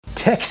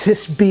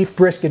Texas beef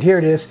brisket. Here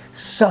it is.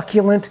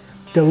 Succulent,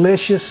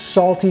 delicious,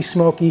 salty,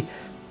 smoky,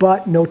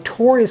 but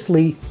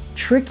notoriously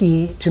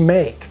tricky to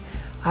make.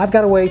 I've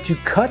got a way to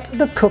cut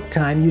the cook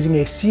time using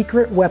a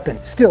secret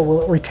weapon. Still,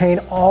 will it retain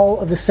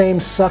all of the same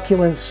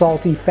succulent,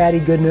 salty,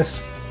 fatty goodness?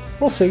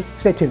 We'll see.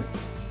 Stay tuned.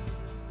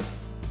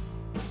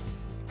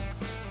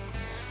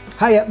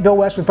 Hi, Bill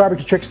West with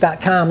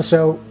BarbecueTricks.com.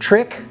 So,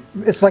 trick,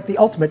 it's like the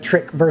ultimate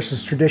trick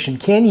versus tradition.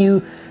 Can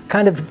you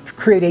kind of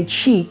create a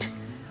cheat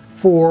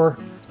for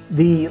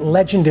the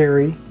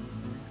legendary,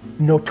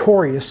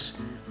 notorious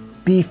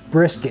beef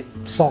brisket?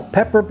 Salt,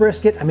 pepper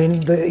brisket. I mean,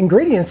 the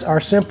ingredients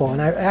are simple,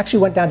 and I actually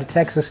went down to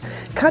Texas,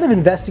 kind of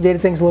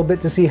investigated things a little bit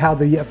to see how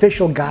the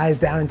official guys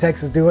down in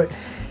Texas do it,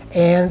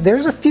 and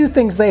there's a few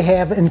things they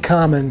have in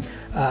common.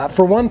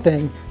 For one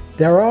thing,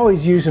 they're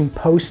always using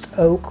post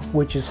oak,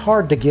 which is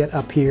hard to get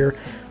up here.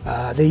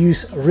 They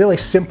use a really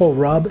simple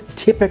rub,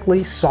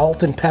 typically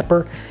salt and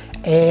pepper,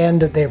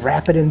 and they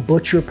wrap it in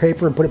butcher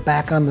paper and put it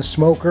back on the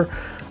smoker,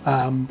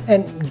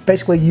 and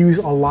basically use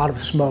a lot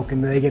of smoke,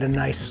 and they get a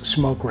nice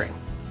smoke ring.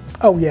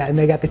 Oh yeah, and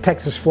they got the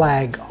Texas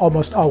flag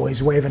almost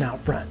always waving out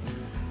front.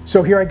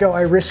 So here I go.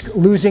 I risk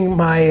losing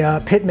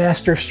my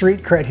pitmaster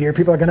street cred here.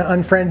 People are going to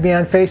unfriend me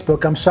on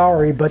Facebook. I'm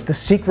sorry, but the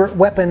secret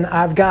weapon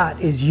I've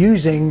got is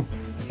using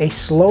a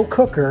slow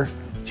cooker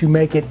to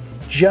make it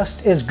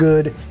just as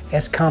good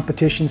as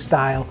competition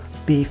style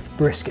beef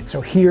brisket.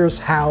 So here's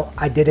how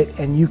I did it,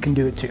 and you can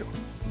do it too.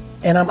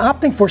 And I'm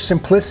opting for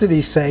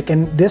simplicity's sake,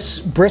 and this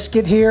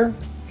brisket here,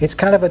 it's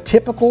kind of a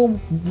typical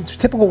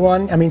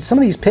one. I mean, some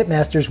of these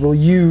pitmasters will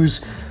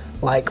use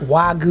like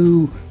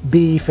Wagyu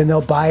beef, and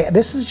they'll buy it.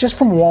 This is just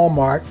from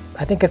Walmart.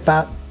 I think it's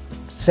about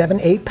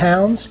 7-8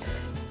 pounds.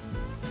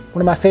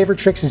 One of my favorite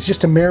tricks is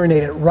just to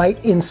marinate it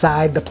right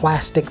inside the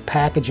plastic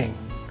packaging.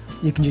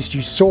 You can just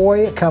use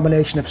soy, a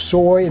combination of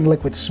soy and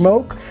liquid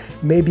smoke,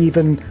 maybe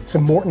even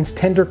some Morton's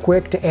Tender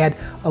Quick to add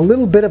a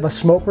little bit of a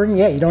smoke ring.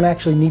 Yeah, you don't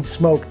actually need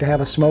smoke to have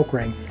a smoke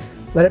ring.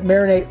 Let it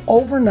marinate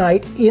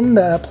overnight in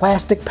the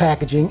plastic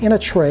packaging in a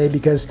tray,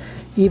 because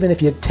even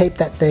if you tape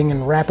that thing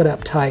and wrap it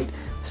up tight,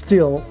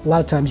 still a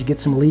lot of times you get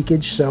some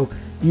leakage. So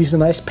use a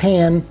nice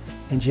pan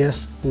and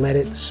just let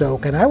it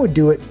soak. And I would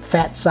do it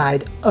fat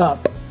side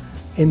up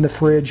in the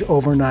fridge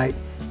overnight,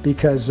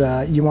 because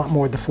you want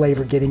more of the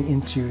flavor getting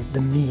into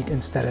the meat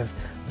instead of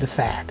the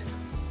fat.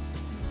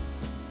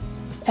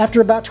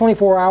 After about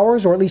 24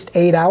 hours, or at least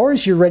 8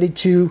 hours, you're ready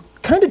to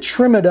kind of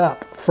trim it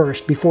up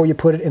first before you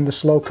put it in the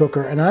slow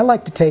cooker. And I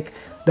like to take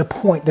the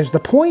point. There's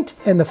the point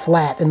and the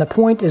flat, and the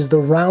point is the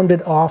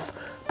rounded off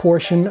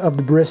portion of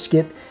the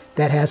brisket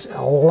that has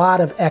a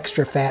lot of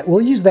extra fat.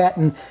 We'll use that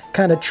and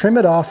kind of trim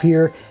it off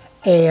here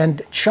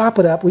and chop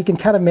it up. We can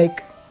kind of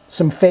make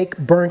some fake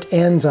burnt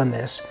ends on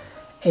this.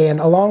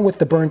 And along with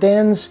the burnt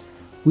ends,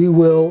 we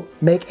will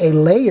make a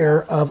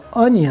layer of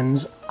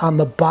onions on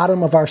the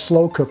bottom of our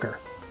slow cooker.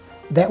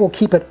 That will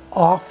keep it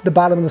off the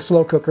bottom of the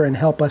slow cooker and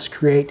help us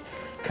create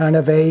kind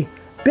of a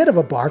bit of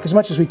a bark as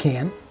much as we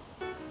can.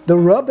 The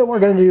rub that we're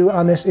going to do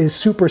on this is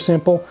super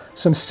simple.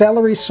 Some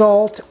celery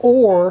salt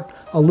or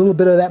a little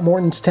bit of that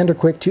Morton's Tender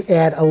Quick to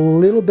add a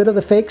little bit of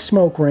the fake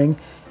smoke ring,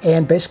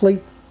 and basically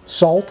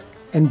salt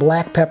and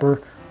black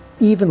pepper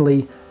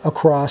evenly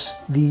across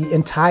the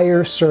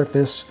entire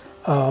surface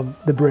of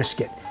the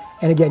brisket.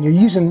 And again, you're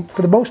using,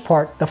 for the most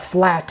part, the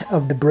flat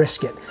of the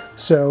brisket.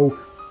 So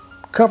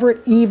cover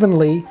it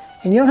evenly,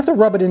 and you don't have to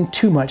rub it in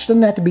too much. It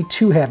doesn't have to be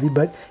too heavy,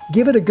 but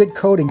give it a good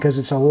coating, because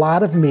it's a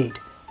lot of meat,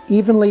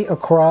 evenly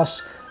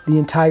across the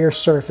entire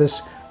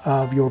surface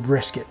of your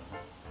brisket.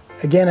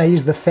 Again, I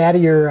use the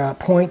fattier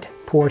point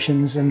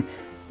portions, and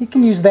you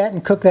can use that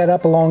and cook that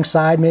up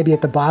alongside, maybe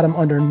at the bottom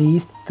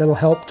underneath. That'll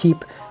help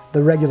keep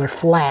the regular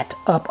flat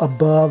up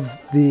above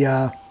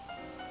the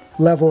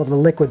level of the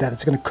liquid that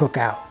it's going to cook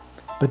out.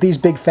 But these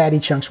big fatty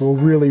chunks will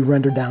really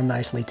render down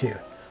nicely too.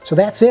 So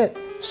that's it.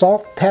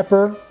 Salt,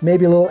 pepper,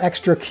 maybe a little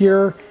extra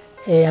cure,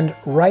 and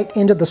right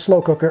into the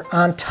slow cooker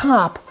on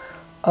top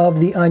of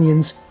the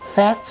onions,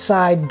 fat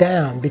side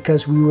down,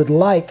 because we would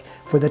like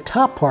for the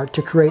top part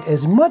to create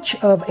as much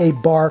of a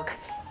bark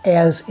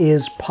as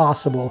is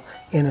possible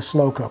in a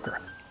slow cooker.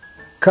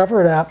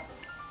 Cover it up,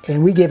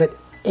 and we give it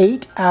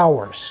 8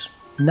 hours,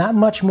 not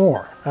much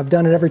more. I've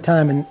done it every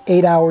time, and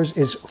 8 hours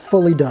is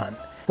fully done.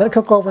 Let it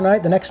cook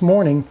overnight. The next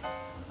morning,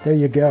 there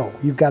you go.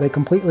 You've got a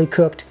completely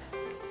cooked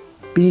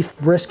beef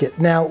brisket.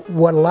 Now,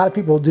 what a lot of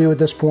people do at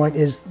this point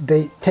is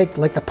they take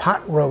like the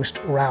pot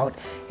roast route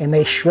and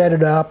they shred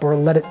it up or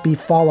let it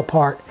fall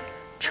apart.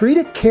 Treat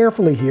it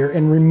carefully here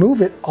and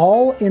remove it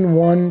all in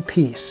one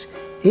piece.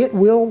 It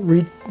will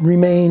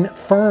remain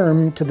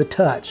firm to the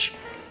touch.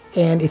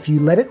 And if you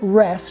let it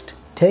rest,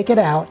 take it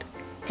out,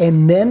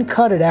 and then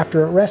cut it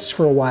after it rests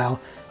for a while,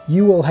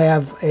 you will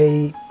have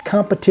a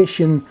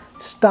competition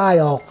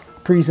style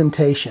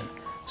presentation.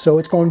 So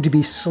it's going to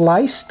be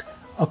sliced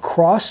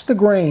across the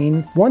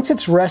grain. Once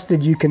it's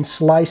rested, you can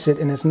slice it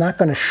and it's not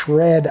going to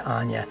shred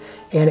on you.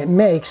 And it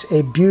makes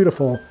a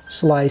beautiful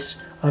slice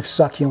of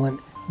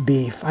succulent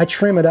beef. I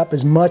trim it up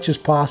as much as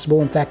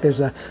possible. In fact,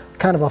 there's a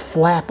kind of a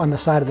flap on the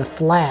side of the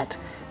flat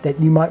that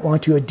you might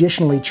want to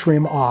additionally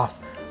trim off,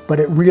 but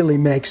it really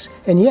makes,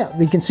 and yeah,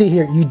 you can see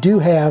here, you do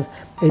have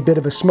a bit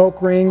of a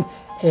smoke ring,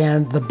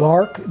 and the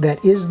bark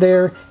that is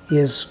there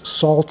is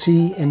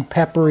salty and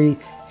peppery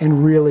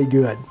and really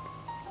good.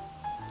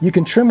 You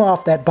can trim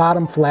off that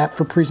bottom flap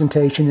for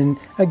presentation and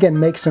again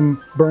make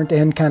some burnt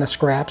end kind of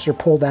scraps or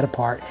pull that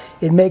apart.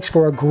 It makes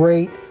for a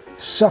great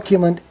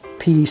succulent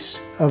piece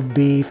of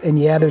beef, and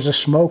yeah, there's a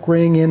smoke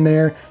ring in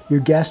there. Your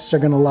guests are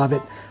going to love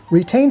it.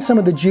 Retain some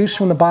of the juice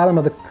from the bottom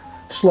of the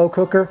slow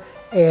cooker,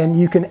 and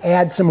you can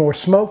add some more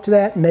smoke to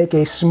that, make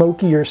a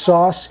smokier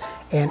sauce,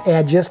 and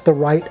add just the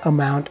right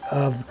amount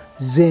of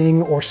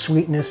zing or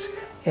sweetness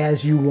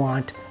as you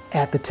want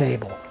at the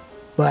table.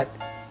 But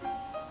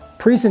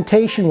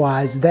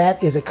presentation-wise,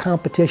 that is a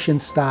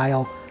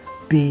competition-style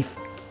beef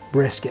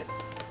brisket.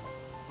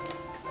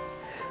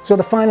 So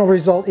the final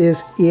result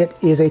is, it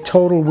is a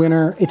total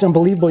winner. It's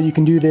unbelievable you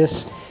can do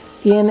this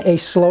in a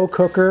slow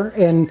cooker.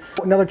 And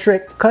another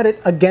trick, cut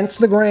it against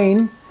the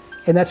grain,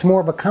 and that's more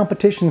of a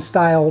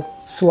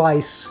competition-style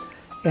slice.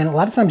 And a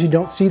lot of times you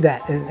don't see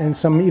that, and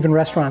some even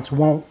restaurants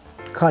won't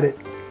cut it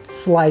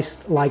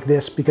sliced like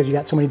this because you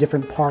got so many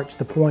different parts,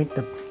 the point,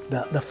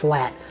 the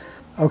flat.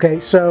 Okay,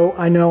 so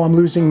I know I'm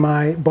losing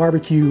my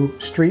barbecue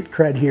street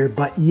cred here,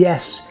 but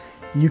yes,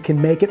 you can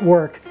make it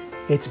work.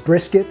 It's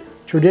brisket,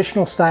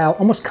 traditional style,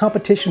 almost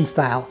competition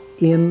style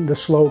in the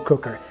slow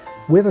cooker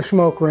with a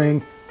smoke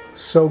ring.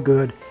 So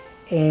good,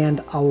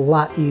 and a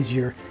lot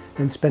easier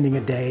than spending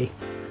a day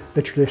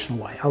the traditional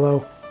way.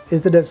 Although,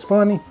 is it as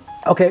fun?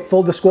 Okay,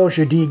 full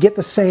disclosure, do you get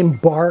the same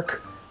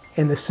bark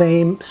and the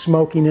same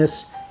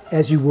smokiness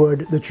as you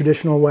would the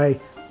traditional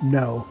way?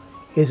 No.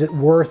 Is it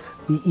worth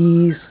the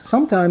ease?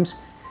 Sometimes,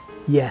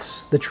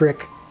 yes, the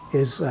trick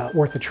is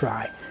worth a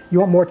try.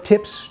 You want more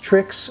tips,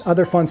 tricks,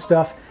 other fun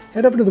stuff?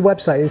 Head over to the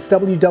website. It's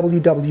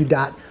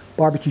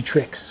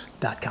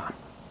www.barbecuetricks.com.